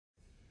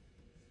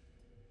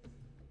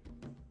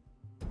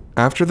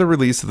After the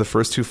release of the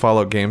first two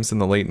Fallout games in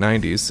the late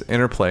 90s,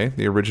 Interplay,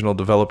 the original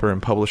developer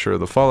and publisher of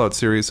the Fallout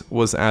series,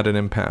 was at an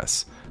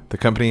impasse. The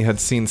company had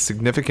seen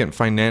significant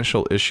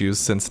financial issues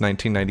since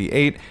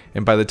 1998,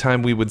 and by the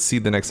time we would see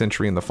the next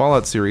entry in the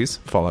Fallout series,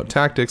 Fallout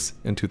Tactics,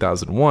 in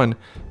 2001,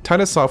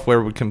 Titus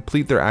Software would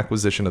complete their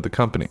acquisition of the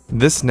company.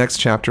 This next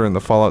chapter in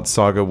the Fallout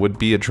saga would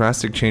be a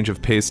drastic change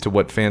of pace to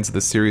what fans of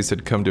the series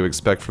had come to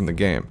expect from the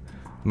game.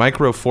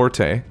 Micro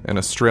Forte, an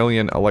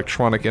Australian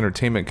electronic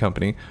entertainment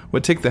company,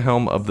 would take the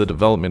helm of the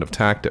development of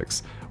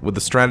Tactics, with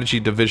the strategy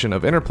division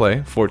of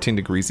Interplay, 14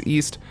 Degrees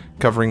East,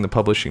 covering the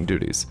publishing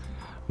duties.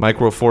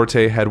 Micro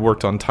Forte had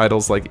worked on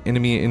titles like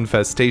Enemy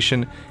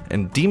Infestation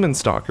and Demon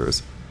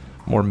Stalkers.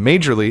 More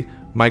majorly,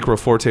 Micro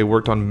Forte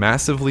worked on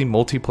massively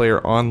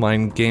multiplayer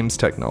online games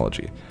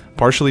technology,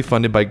 partially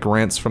funded by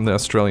grants from the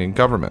Australian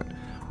government,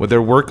 with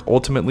their work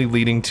ultimately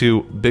leading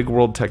to Big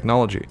World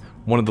Technology,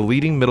 one of the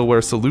leading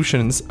middleware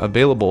solutions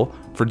available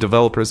for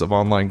developers of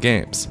online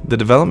games. The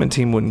development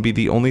team wouldn't be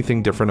the only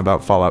thing different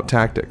about Fallout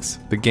Tactics.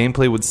 The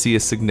gameplay would see a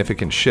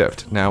significant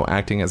shift, now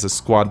acting as a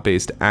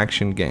squad-based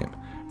action game.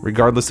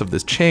 Regardless of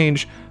this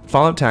change,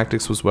 Fallout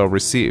Tactics was well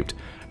received,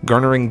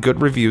 garnering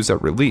good reviews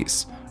at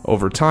release.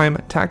 Over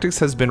time, Tactics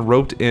has been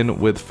roped in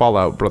with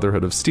Fallout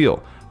Brotherhood of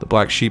Steel, the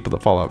black sheep of the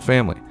Fallout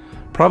family,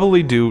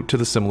 probably due to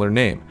the similar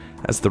name,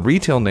 as the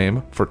retail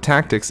name for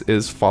Tactics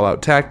is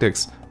Fallout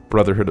Tactics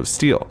Brotherhood of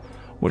Steel,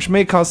 which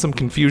may cause some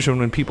confusion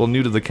when people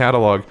new to the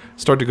catalog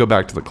start to go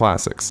back to the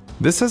classics.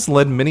 This has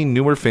led many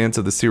newer fans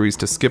of the series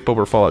to skip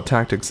over Fallout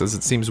Tactics as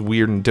it seems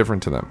weird and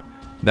different to them.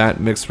 That,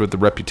 mixed with the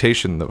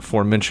reputation the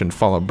aforementioned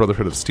Fallout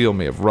Brotherhood of Steel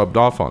may have rubbed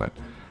off on it.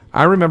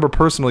 I remember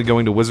personally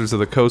going to Wizards of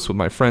the Coast with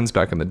my friends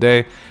back in the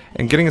day,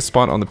 and getting a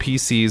spot on the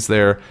PCs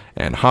there,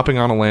 and hopping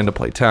on a LAN to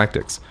play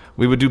Tactics.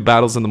 We would do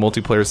battles in the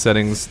multiplayer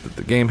settings that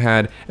the game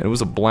had, and it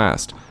was a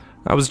blast.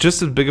 I was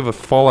just as big of a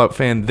Fallout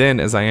fan then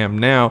as I am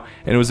now,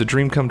 and it was a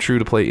dream come true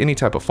to play any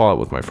type of Fallout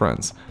with my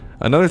friends.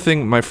 Another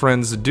thing my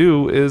friends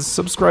do is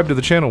subscribe to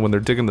the channel when they're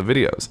digging the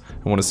videos,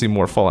 and want to see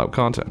more Fallout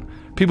content.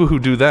 People who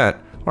do that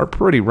are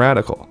pretty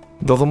radical.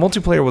 Though the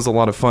multiplayer was a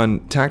lot of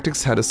fun,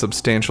 Tactics had a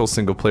substantial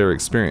single-player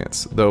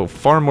experience, though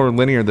far more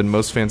linear than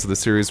most fans of the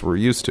series were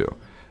used to.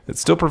 It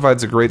still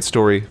provides a great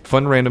story,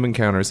 fun random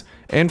encounters,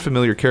 and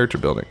familiar character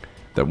building,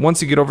 that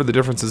once you get over the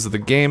differences of the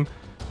game,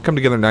 come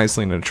together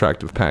nicely in an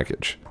attractive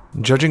package.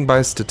 Judging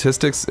by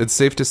statistics, it's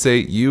safe to say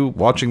you,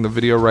 watching the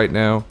video right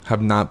now,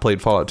 have not played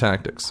Fallout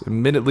Tactics.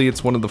 Admittedly,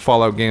 it's one of the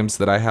Fallout games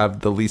that I have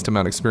the least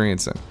amount of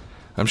experience in.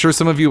 I'm sure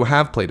some of you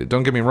have played it,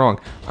 don't get me wrong,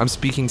 I'm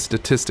speaking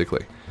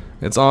statistically.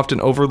 It's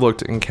often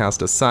overlooked and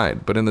cast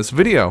aside, but in this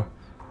video,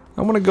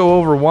 I want to go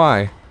over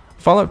why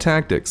Fallout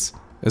Tactics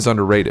is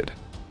underrated.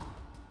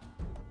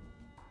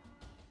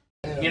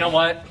 You know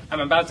what? I'm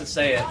about to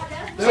say it.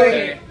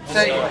 Say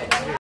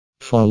it.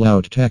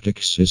 Fallout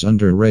Tactics is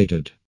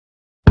underrated.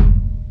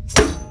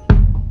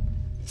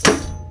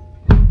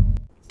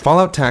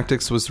 Fallout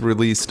Tactics was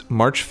released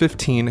March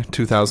 15,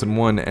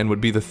 2001, and would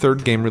be the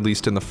third game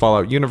released in the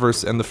Fallout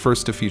universe and the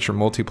first to feature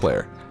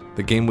multiplayer.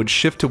 The game would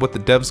shift to what the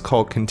devs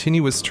call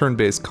continuous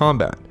turn-based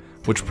combat,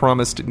 which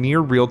promised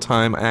near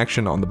real-time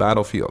action on the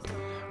battlefield.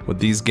 With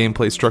these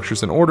gameplay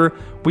structures in order,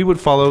 we would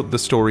follow the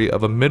story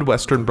of a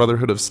Midwestern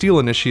Brotherhood of Steel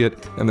initiate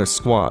and their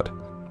squad.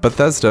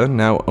 Bethesda,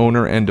 now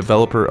owner and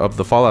developer of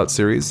the Fallout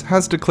series,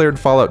 has declared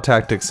Fallout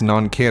Tactics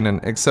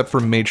non-canon except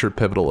for major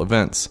pivotal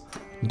events,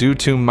 due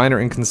to minor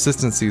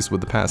inconsistencies with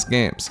the past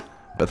games.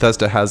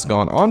 Bethesda has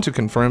gone on to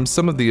confirm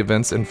some of the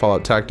events in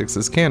Fallout Tactics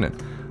as canon,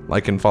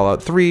 like in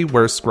Fallout 3,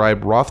 where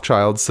Scribe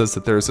Rothschild says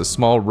that there is a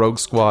small rogue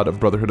squad of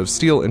Brotherhood of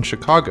Steel in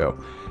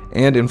Chicago,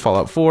 and in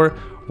Fallout 4,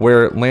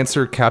 where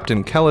Lancer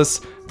Captain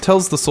Kellis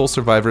tells the sole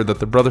survivor that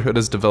the Brotherhood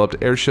has developed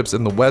airships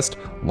in the West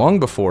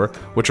long before,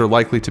 which are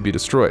likely to be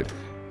destroyed.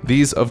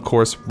 These, of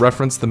course,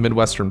 reference the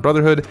Midwestern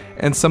Brotherhood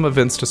and some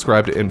events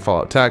described in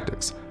Fallout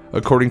Tactics.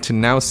 According to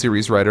Now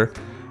series writer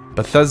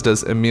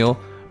Bethesda's Emil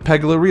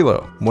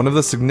Pagliarillo, one of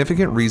the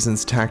significant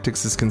reasons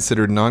Tactics is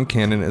considered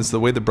non-canon is the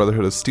way the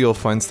Brotherhood of Steel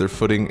finds their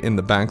footing in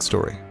the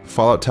backstory.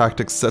 Fallout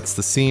Tactics sets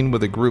the scene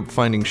with a group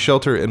finding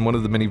shelter in one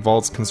of the many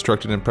vaults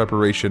constructed in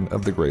preparation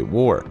of the Great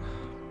War.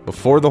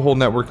 Before the whole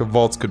network of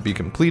vaults could be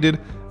completed,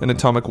 an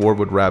atomic war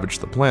would ravage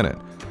the planet,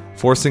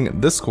 forcing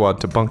this squad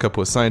to bunk up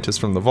with scientists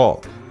from the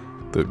vault.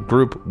 The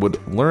group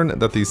would learn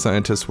that these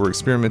scientists were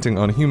experimenting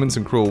on humans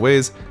in cruel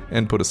ways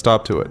and put a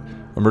stop to it.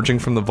 Emerging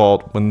from the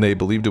vault when they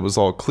believed it was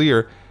all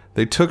clear,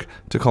 they took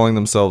to calling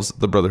themselves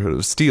the Brotherhood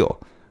of Steel,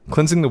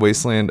 cleansing the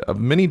wasteland of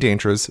many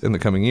dangers in the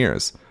coming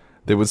years.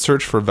 They would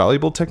search for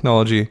valuable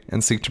technology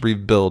and seek to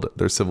rebuild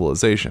their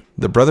civilization.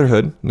 The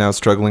Brotherhood, now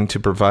struggling to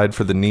provide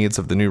for the needs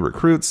of the new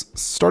recruits,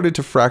 started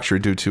to fracture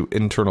due to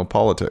internal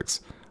politics.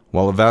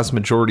 While a vast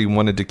majority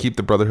wanted to keep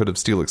the Brotherhood of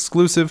Steel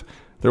exclusive,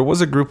 there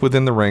was a group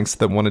within the ranks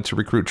that wanted to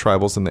recruit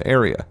tribals in the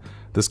area.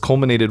 This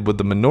culminated with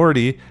the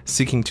minority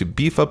seeking to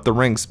beef up the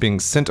ranks being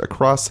sent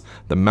across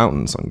the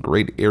mountains on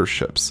great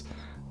airships.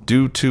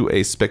 Due to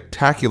a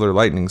spectacular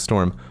lightning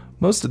storm,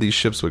 most of these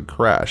ships would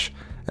crash,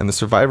 and the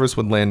survivors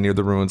would land near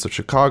the ruins of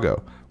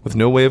Chicago, with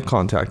no way of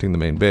contacting the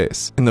main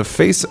base. In the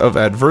face of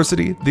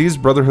adversity, these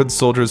Brotherhood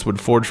soldiers would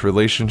forge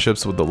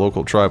relationships with the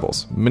local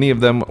tribals. Many of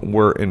them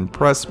were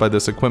impressed by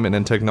this equipment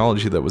and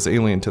technology that was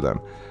alien to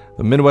them.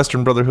 The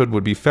Midwestern Brotherhood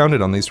would be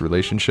founded on these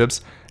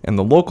relationships, and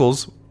the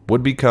locals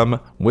would become,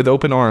 with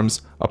open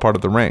arms, a part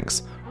of the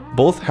ranks.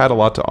 Both had a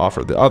lot to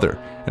offer the other,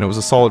 and it was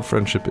a solid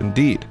friendship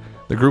indeed.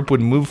 The group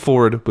would move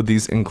forward with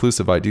these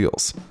inclusive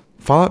ideals.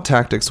 Fallout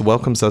Tactics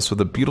welcomes us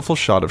with a beautiful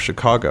shot of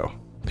Chicago.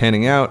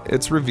 Panning out,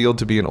 it's revealed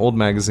to be an old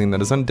magazine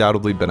that has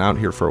undoubtedly been out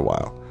here for a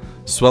while.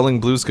 Swelling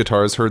blues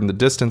guitars heard in the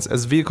distance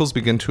as vehicles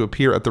begin to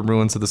appear at the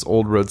ruins of this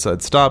old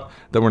roadside stop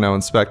that we're now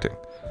inspecting.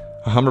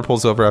 A Hummer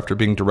pulls over after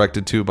being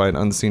directed to by an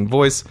unseen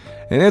voice,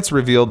 and it's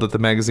revealed that the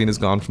magazine is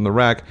gone from the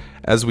rack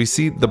as we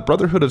see the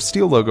Brotherhood of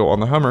Steel logo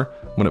on the Hummer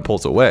when it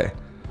pulls away.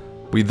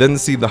 We then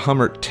see the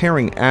Hummer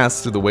tearing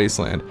ass through the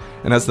wasteland,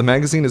 and as the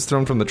magazine is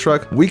thrown from the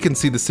truck, we can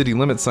see the city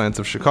limit signs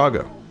of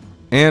Chicago.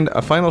 And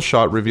a final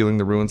shot revealing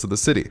the ruins of the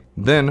city.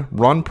 Then,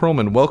 Ron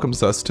Perlman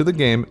welcomes us to the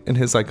game in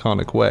his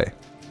iconic way.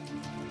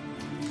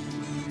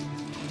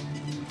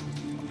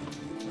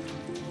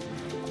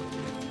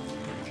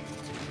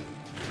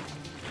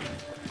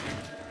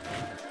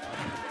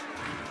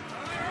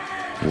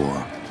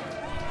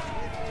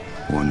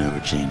 War never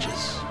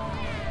changes.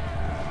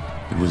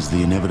 It was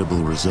the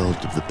inevitable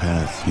result of the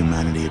path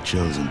humanity had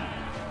chosen.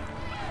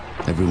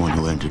 Everyone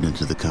who entered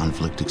into the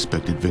conflict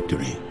expected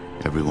victory.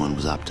 Everyone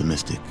was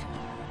optimistic.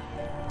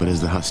 But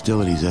as the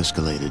hostilities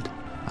escalated,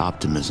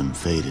 optimism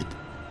faded,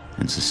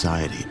 and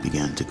society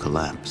began to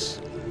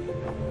collapse.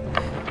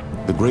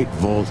 The great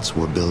vaults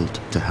were built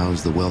to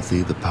house the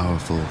wealthy, the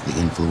powerful, the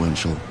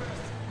influential,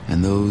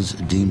 and those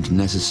deemed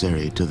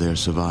necessary to their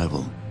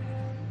survival.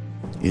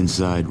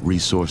 Inside,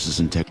 resources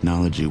and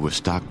technology were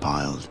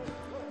stockpiled,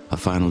 a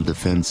final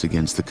defense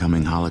against the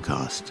coming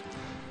Holocaust.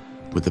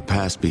 With the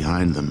past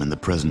behind them and the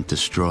present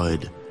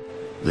destroyed,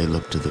 they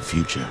looked to the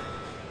future.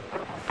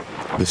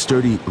 The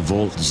sturdy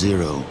Vault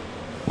Zero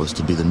was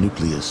to be the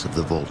nucleus of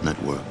the Vault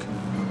network,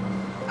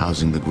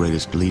 housing the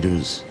greatest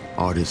leaders,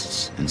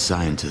 artists, and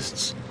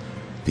scientists.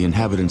 The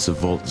inhabitants of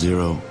Vault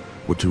Zero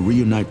were to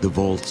reunite the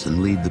vaults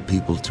and lead the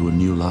people to a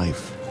new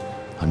life,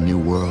 a new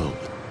world.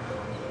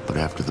 But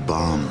after the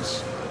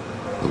bombs,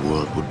 the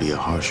world would be a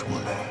harsh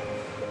one.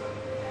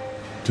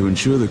 To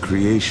ensure the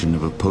creation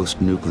of a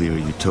post-nuclear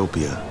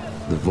utopia,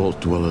 the Vault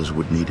dwellers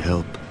would need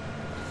help.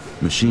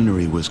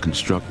 Machinery was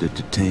constructed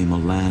to tame a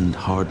land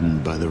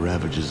hardened by the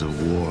ravages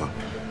of war,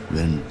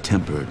 then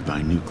tempered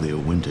by nuclear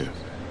winter.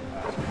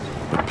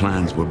 But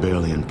plans were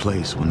barely in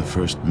place when the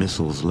first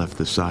missiles left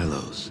the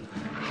silos.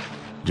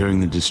 During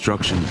the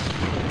destruction,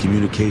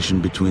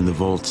 communication between the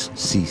vaults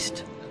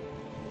ceased.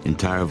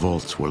 Entire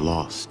vaults were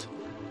lost.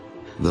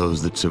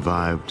 Those that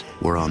survived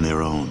were on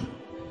their own.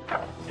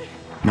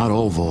 Not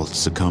all vaults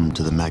succumbed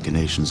to the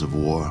machinations of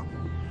war.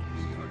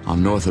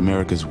 On North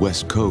America's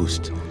west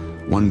coast,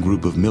 one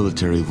group of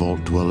military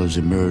vault dwellers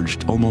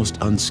emerged almost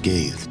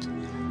unscathed.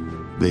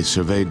 They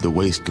surveyed the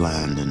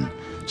wasteland and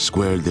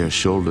squared their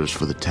shoulders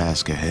for the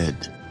task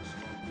ahead.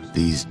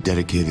 These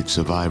dedicated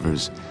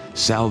survivors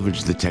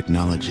salvaged the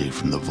technology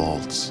from the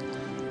vaults,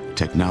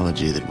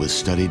 technology that was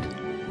studied,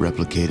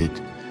 replicated,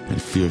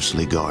 and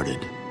fiercely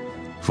guarded.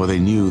 For they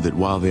knew that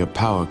while their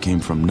power came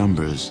from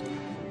numbers,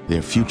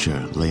 their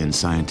future lay in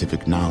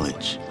scientific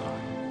knowledge.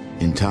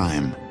 In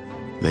time,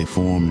 they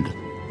formed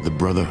the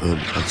Brotherhood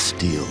of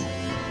Steel.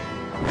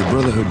 The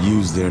Brotherhood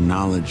used their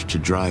knowledge to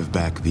drive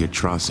back the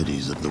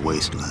atrocities of the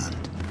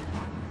wasteland,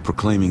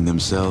 proclaiming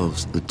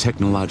themselves the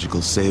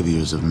technological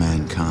saviors of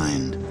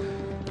mankind.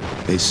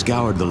 They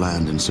scoured the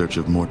land in search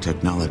of more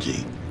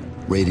technology,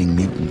 raiding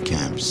mutant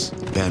camps,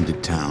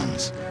 bandit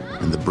towns,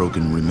 and the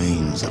broken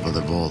remains of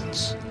other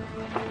vaults.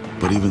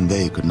 But even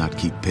they could not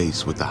keep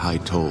pace with the high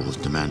tolls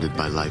demanded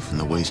by life in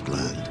the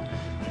wasteland.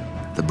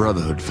 The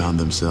Brotherhood found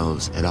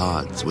themselves at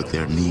odds with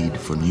their need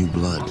for new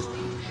blood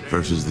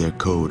versus their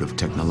code of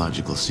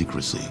technological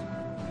secrecy.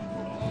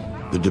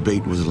 The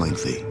debate was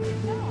lengthy.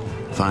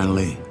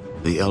 Finally,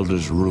 the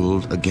elders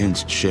ruled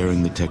against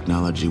sharing the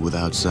technology with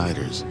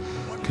outsiders,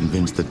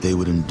 convinced that they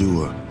would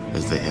endure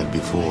as they had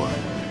before.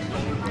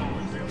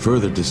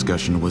 Further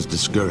discussion was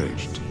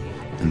discouraged,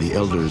 and the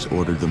elders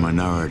ordered the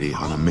minority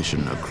on a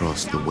mission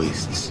across the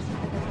wastes.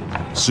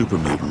 Super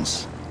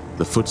mutants,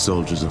 the foot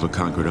soldiers of a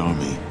conquered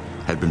army,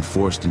 had been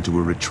forced into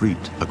a retreat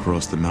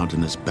across the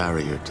mountainous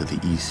barrier to the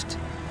east.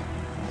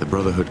 The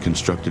Brotherhood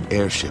constructed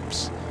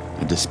airships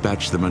and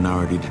dispatched the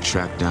minority to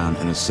track down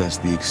and assess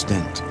the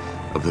extent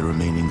of the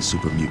remaining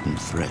super mutant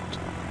threat.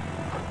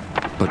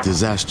 But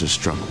disaster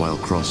struck while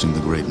crossing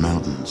the Great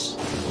Mountains.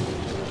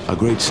 A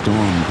great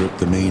storm gripped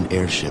the main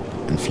airship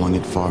and flung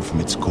it far from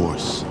its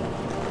course.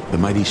 The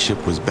mighty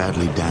ship was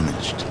badly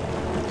damaged.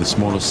 The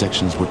smaller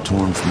sections were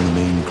torn from the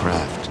main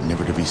craft,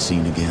 never to be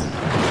seen again.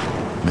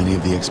 Many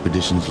of the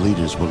expedition's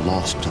leaders were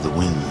lost to the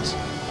winds.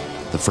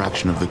 The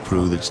fraction of the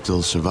crew that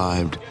still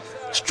survived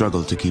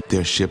struggled to keep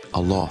their ship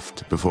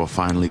aloft before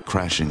finally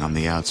crashing on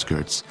the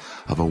outskirts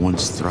of a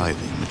once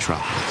thriving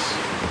metropolis.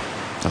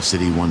 A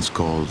city once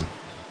called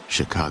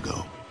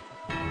Chicago.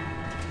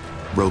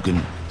 Broken,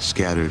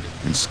 scattered,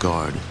 and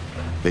scarred,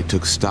 they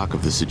took stock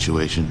of the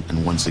situation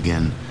and once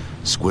again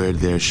squared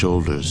their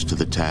shoulders to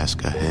the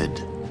task ahead.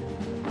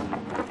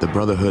 The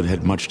Brotherhood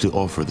had much to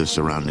offer the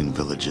surrounding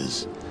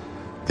villages.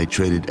 They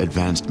traded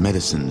advanced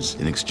medicines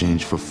in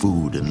exchange for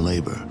food and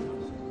labor.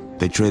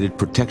 They traded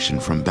protection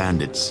from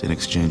bandits in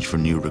exchange for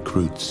new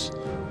recruits.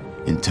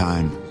 In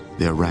time,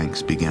 their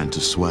ranks began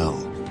to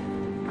swell.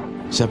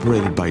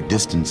 Separated by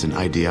distance and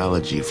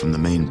ideology from the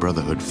main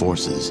Brotherhood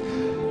forces,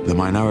 the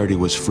minority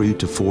was free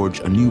to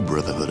forge a new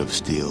Brotherhood of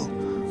Steel,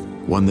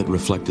 one that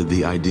reflected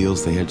the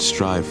ideals they had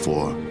strived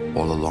for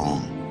all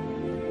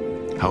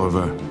along.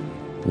 However,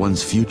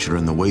 one's future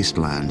in the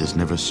wasteland is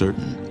never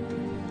certain,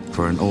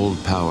 for an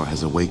old power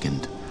has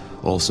awakened,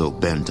 also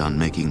bent on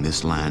making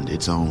this land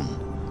its own.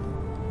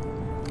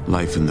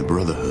 Life in the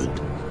Brotherhood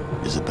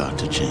is about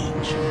to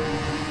change.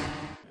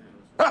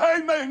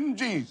 Amen,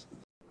 Jesus.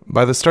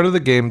 By the start of the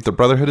game, the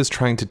Brotherhood is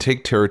trying to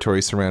take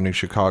territory surrounding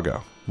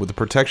Chicago. With the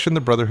protection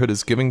the Brotherhood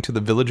is giving to the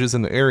villages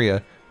in the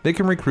area, they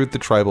can recruit the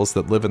tribals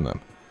that live in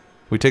them.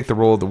 We take the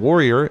role of the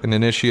warrior, an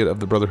initiate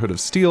of the Brotherhood of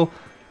Steel,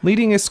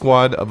 leading a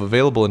squad of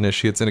available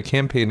initiates in a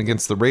campaign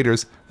against the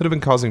raiders that have been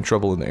causing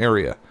trouble in the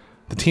area.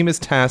 The team is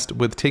tasked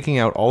with taking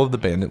out all of the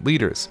bandit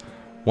leaders.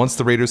 Once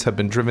the raiders have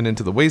been driven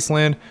into the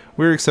wasteland,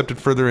 we are accepted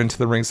further into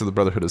the ranks of the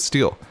Brotherhood of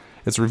Steel.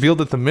 It's revealed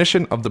that the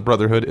mission of the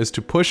Brotherhood is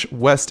to push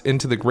west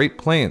into the Great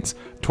Plains,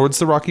 towards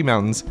the Rocky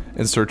Mountains,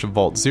 in search of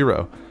Vault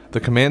Zero, the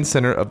command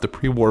center of the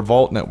pre-war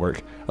Vault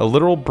Network, a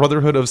literal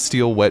Brotherhood of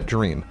Steel wet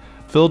dream,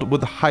 filled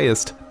with the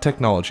highest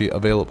technology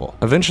available.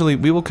 Eventually,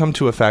 we will come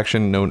to a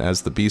faction known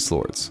as the Beast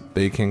Lords.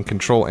 They can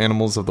control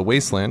animals of the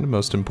wasteland,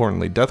 most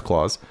importantly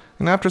Deathclaws,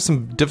 and after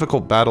some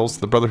difficult battles,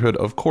 the Brotherhood,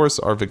 of course,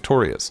 are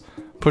victorious.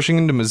 Pushing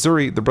into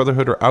Missouri, the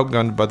Brotherhood are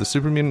outgunned by the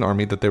super mutant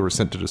army that they were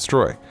sent to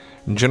destroy.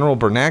 General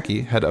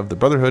Bernanke, head of the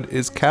Brotherhood,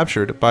 is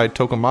captured by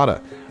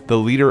Tokomata, the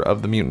leader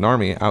of the mutant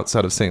army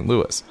outside of St.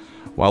 Louis.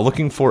 While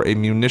looking for a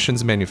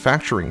munitions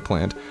manufacturing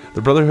plant,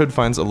 the Brotherhood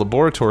finds a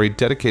laboratory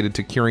dedicated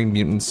to curing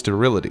mutant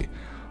sterility.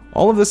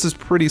 All of this is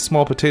pretty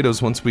small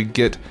potatoes once we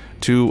get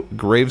to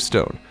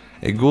Gravestone,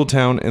 a ghoul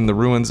town in the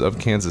ruins of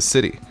Kansas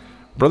City.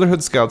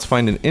 Brotherhood scouts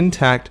find an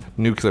intact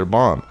nuclear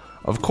bomb.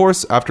 Of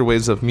course, after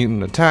waves of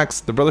mutant attacks,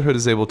 the Brotherhood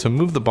is able to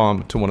move the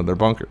bomb to one of their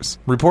bunkers.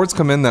 Reports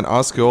come in that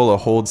Osceola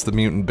holds the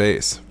mutant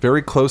base,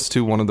 very close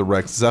to one of the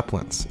wrecked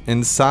Zeppelins.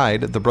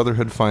 Inside, the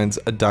Brotherhood finds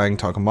a dying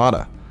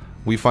Takamata.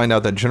 We find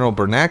out that General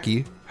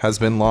Bernanke has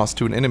been lost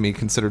to an enemy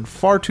considered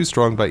far too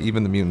strong by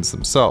even the mutants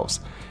themselves,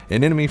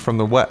 an enemy from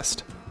the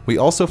west. We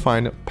also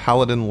find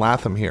Paladin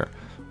Latham here,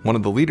 one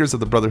of the leaders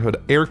of the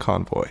Brotherhood air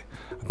convoy.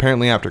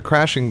 Apparently after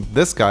crashing,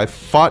 this guy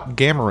fought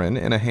Gamarin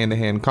in a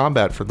hand-to-hand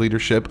combat for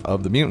leadership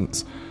of the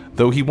mutants.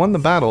 Though he won the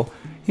battle,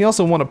 he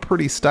also won a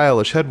pretty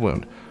stylish head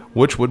wound,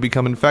 which would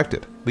become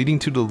infected, leading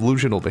to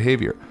delusional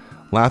behavior.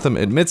 Latham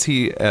admits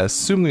he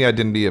assumed the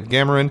identity of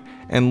Gamarin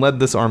and led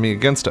this army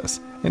against us,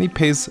 and he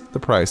pays the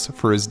price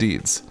for his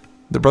deeds.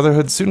 The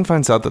Brotherhood soon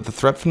finds out that the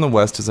threat from the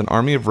west is an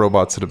army of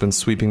robots that have been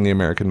sweeping the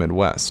American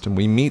Midwest, and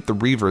we meet the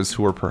Reavers,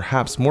 who are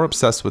perhaps more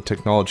obsessed with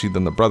technology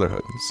than the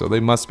Brotherhood, so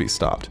they must be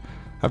stopped.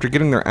 After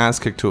getting their ass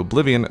kicked to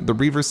oblivion, the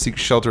Reavers seek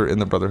shelter in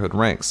the Brotherhood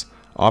ranks,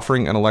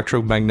 offering an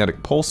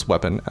electromagnetic pulse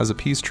weapon as a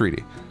peace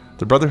treaty.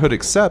 The Brotherhood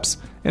accepts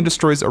and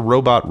destroys a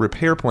robot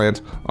repair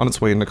plant on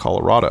its way into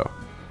Colorado,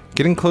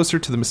 getting closer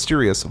to the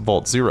mysterious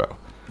Vault Zero,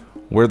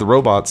 where the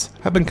robots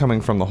have been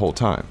coming from the whole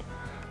time.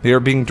 They are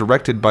being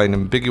directed by an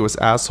ambiguous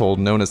asshole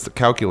known as the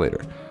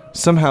Calculator.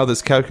 Somehow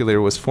this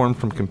calculator was formed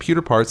from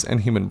computer parts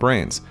and human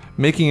brains,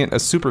 making it a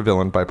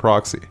supervillain by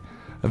proxy.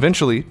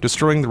 Eventually,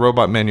 destroying the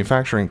robot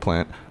manufacturing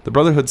plant, the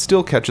Brotherhood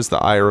still catches the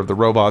ire of the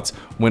robots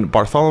when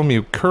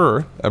Bartholomew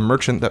Kerr, a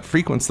merchant that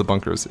frequents the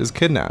bunkers, is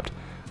kidnapped.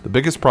 The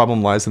biggest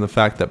problem lies in the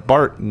fact that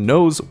Bart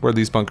knows where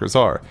these bunkers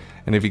are,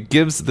 and if he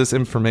gives this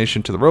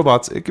information to the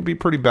robots, it could be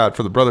pretty bad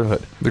for the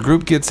Brotherhood. The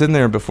group gets in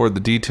there before the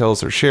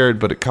details are shared,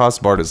 but it costs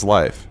Bart his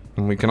life.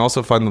 And we can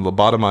also find the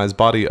lobotomized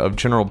body of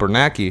General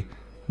Bernanke,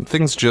 and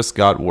things just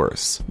got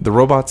worse. The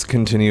robots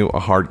continue a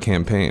hard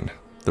campaign.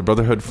 The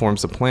Brotherhood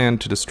forms a plan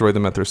to destroy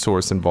them at their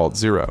source in Vault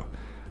Zero,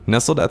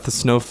 nestled at the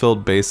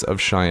snow-filled base of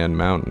Cheyenne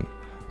Mountain.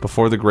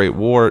 Before the Great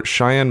War,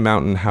 Cheyenne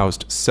Mountain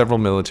housed several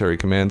military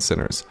command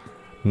centers: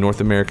 North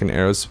American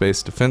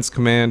Aerospace Defense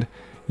Command,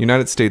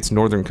 United States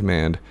Northern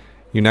Command,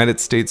 United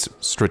States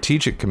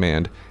Strategic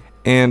Command,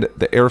 and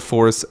the Air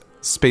Force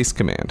Space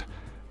Command.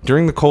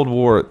 During the Cold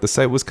War, the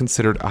site was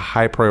considered a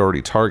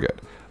high-priority target.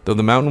 Though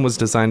the mountain was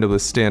designed to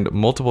withstand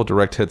multiple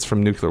direct hits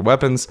from nuclear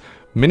weapons,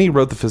 many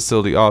wrote the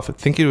facility off,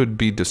 thinking it would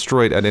be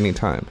destroyed at any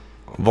time.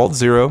 Vault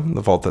Zero, the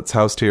vault that's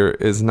housed here,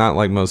 is not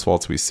like most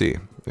vaults we see.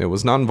 It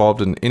was not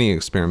involved in any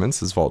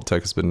experiments, as Vault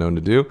Tech has been known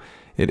to do.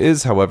 It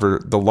is,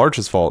 however, the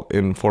largest vault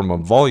in form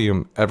of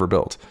volume ever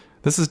built.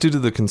 This is due to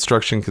the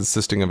construction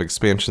consisting of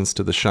expansions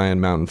to the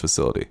Cheyenne Mountain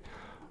facility.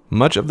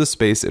 Much of the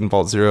space in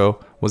Vault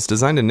Zero was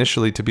designed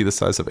initially to be the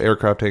size of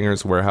aircraft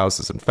hangars,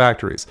 warehouses, and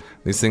factories,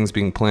 these things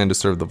being planned to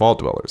serve the vault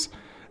dwellers.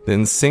 The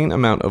insane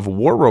amount of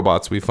war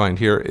robots we find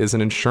here is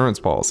an insurance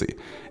policy,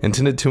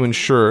 intended to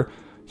ensure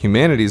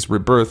humanity's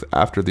rebirth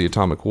after the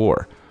atomic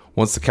war.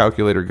 Once the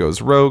calculator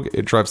goes rogue,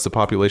 it drives the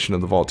population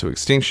of the vault to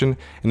extinction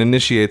and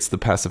initiates the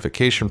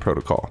pacification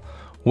protocol,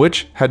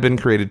 which had been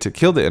created to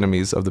kill the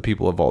enemies of the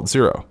people of Vault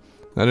Zero.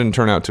 That didn't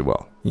turn out too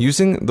well.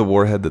 Using the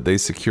warhead that they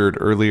secured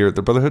earlier,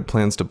 the Brotherhood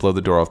plans to blow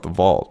the door off the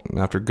vault. And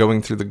after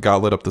going through the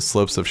gauntlet up the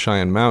slopes of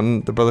Cheyenne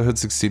Mountain, the Brotherhood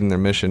succeed in their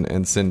mission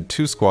and send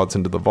 2 squads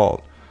into the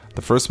vault.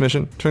 The first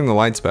mission, turning the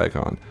lights back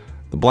on.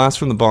 The blast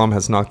from the bomb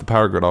has knocked the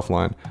power grid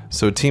offline,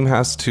 so a team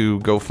has to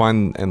go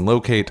find and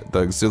locate the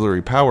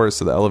auxiliary power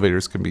so the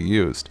elevators can be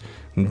used.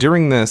 And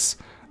during this,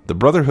 the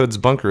Brotherhood's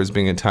bunker is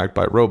being attacked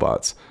by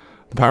robots.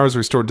 The power is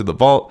restored to the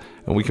vault,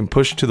 and we can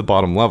push to the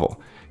bottom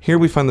level. Here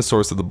we find the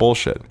source of the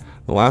bullshit,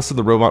 the last of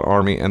the robot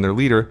army and their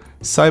leader,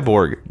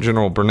 Cyborg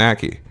General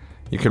Bernanke.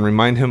 You can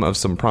remind him of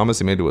some promise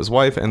he made to his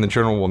wife, and the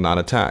general will not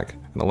attack,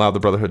 and allow the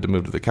Brotherhood to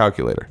move to the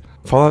calculator.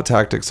 Fallout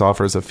Tactics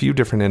offers a few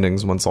different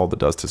endings once all the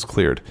dust is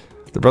cleared.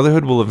 The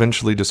Brotherhood will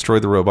eventually destroy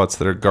the robots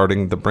that are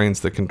guarding the brains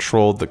that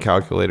control the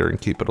calculator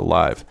and keep it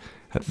alive.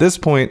 At this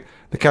point,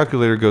 the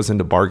calculator goes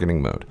into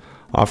bargaining mode,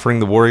 offering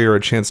the warrior a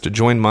chance to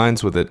join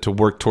minds with it to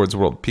work towards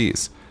world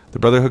peace. The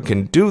Brotherhood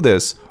can do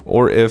this,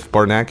 or if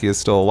Bernanke is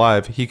still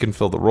alive, he can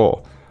fill the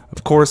role.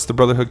 Of course, the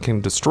Brotherhood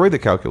can destroy the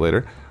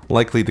calculator,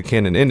 likely the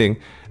canon ending,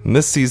 and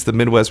this sees the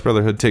Midwest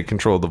Brotherhood take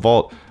control of the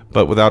vault,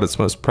 but without its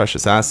most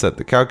precious asset,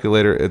 the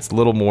calculator, it's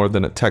little more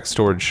than a tech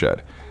storage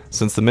shed.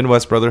 Since the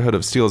Midwest Brotherhood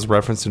of Steel is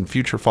referenced in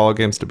future Fallout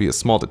games to be a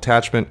small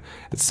detachment,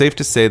 it's safe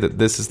to say that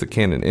this is the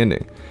canon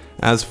ending.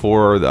 As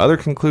for the other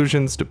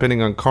conclusions,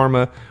 depending on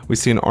karma, we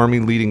see an army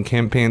leading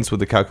campaigns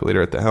with the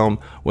calculator at the helm,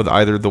 with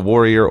either the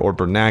warrior or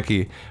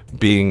Bernanke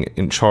being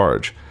in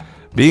charge.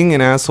 Being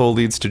an asshole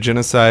leads to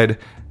genocide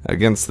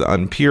against the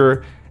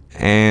unpure,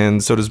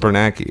 and so does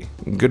Bernanke.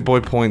 Good boy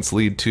points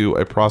lead to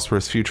a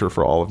prosperous future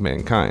for all of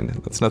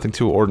mankind. That's nothing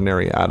too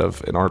ordinary out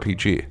of an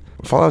RPG.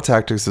 Fallout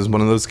Tactics is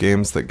one of those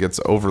games that gets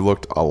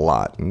overlooked a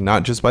lot,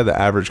 not just by the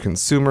average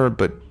consumer,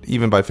 but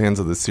even by fans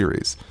of the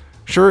series.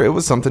 Sure, it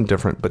was something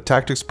different, but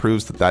Tactics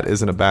proves that that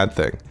isn't a bad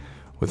thing.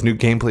 With new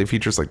gameplay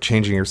features like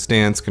changing your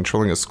stance,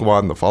 controlling a squad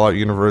in the Fallout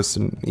universe,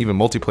 and even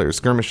multiplayer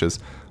skirmishes,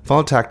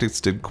 Fallout Tactics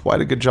did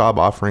quite a good job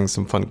offering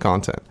some fun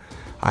content.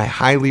 I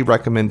highly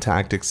recommend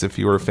Tactics if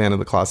you are a fan of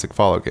the classic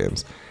Fallout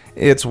games.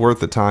 It's worth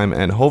the time,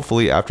 and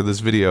hopefully after this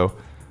video,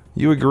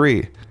 you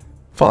agree.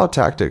 Fallout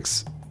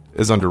Tactics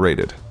is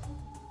underrated.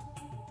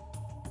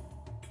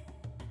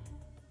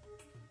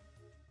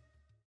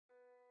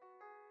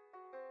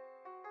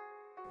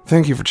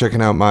 Thank you for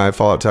checking out my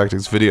Fallout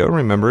Tactics video.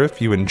 Remember, if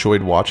you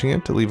enjoyed watching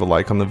it, to leave a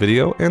like on the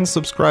video and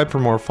subscribe for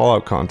more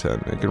Fallout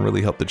content. It can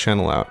really help the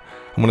channel out.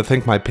 I want to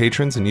thank my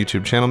patrons and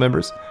YouTube channel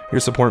members. Your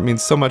support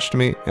means so much to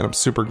me, and I'm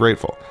super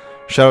grateful.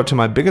 Shout out to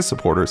my biggest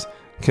supporters,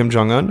 Kim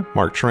Jong-un,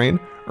 Mark Train,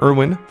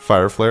 Erwin,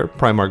 Fireflare,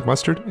 Primark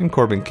Mustard, and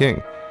Corbin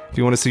King. If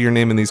you want to see your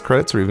name in these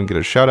credits or even get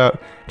a shout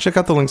out, check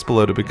out the links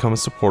below to become a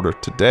supporter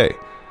today.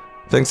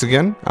 Thanks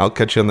again, I'll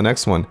catch you on the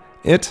next one.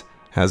 It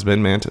has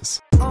been Mantis.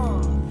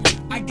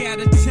 I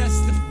gotta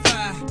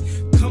testify.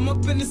 Come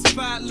up in the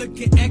spot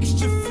looking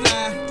extra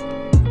fly.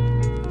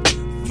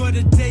 For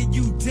the day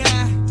you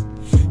die,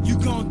 you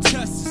gon'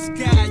 touch the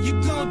sky. You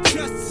gon'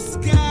 touch the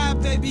sky,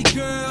 baby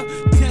girl.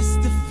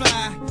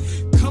 Testify.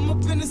 Come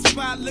up in the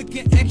spot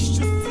looking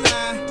extra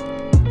fly.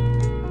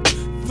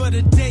 For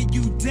the day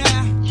you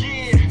die.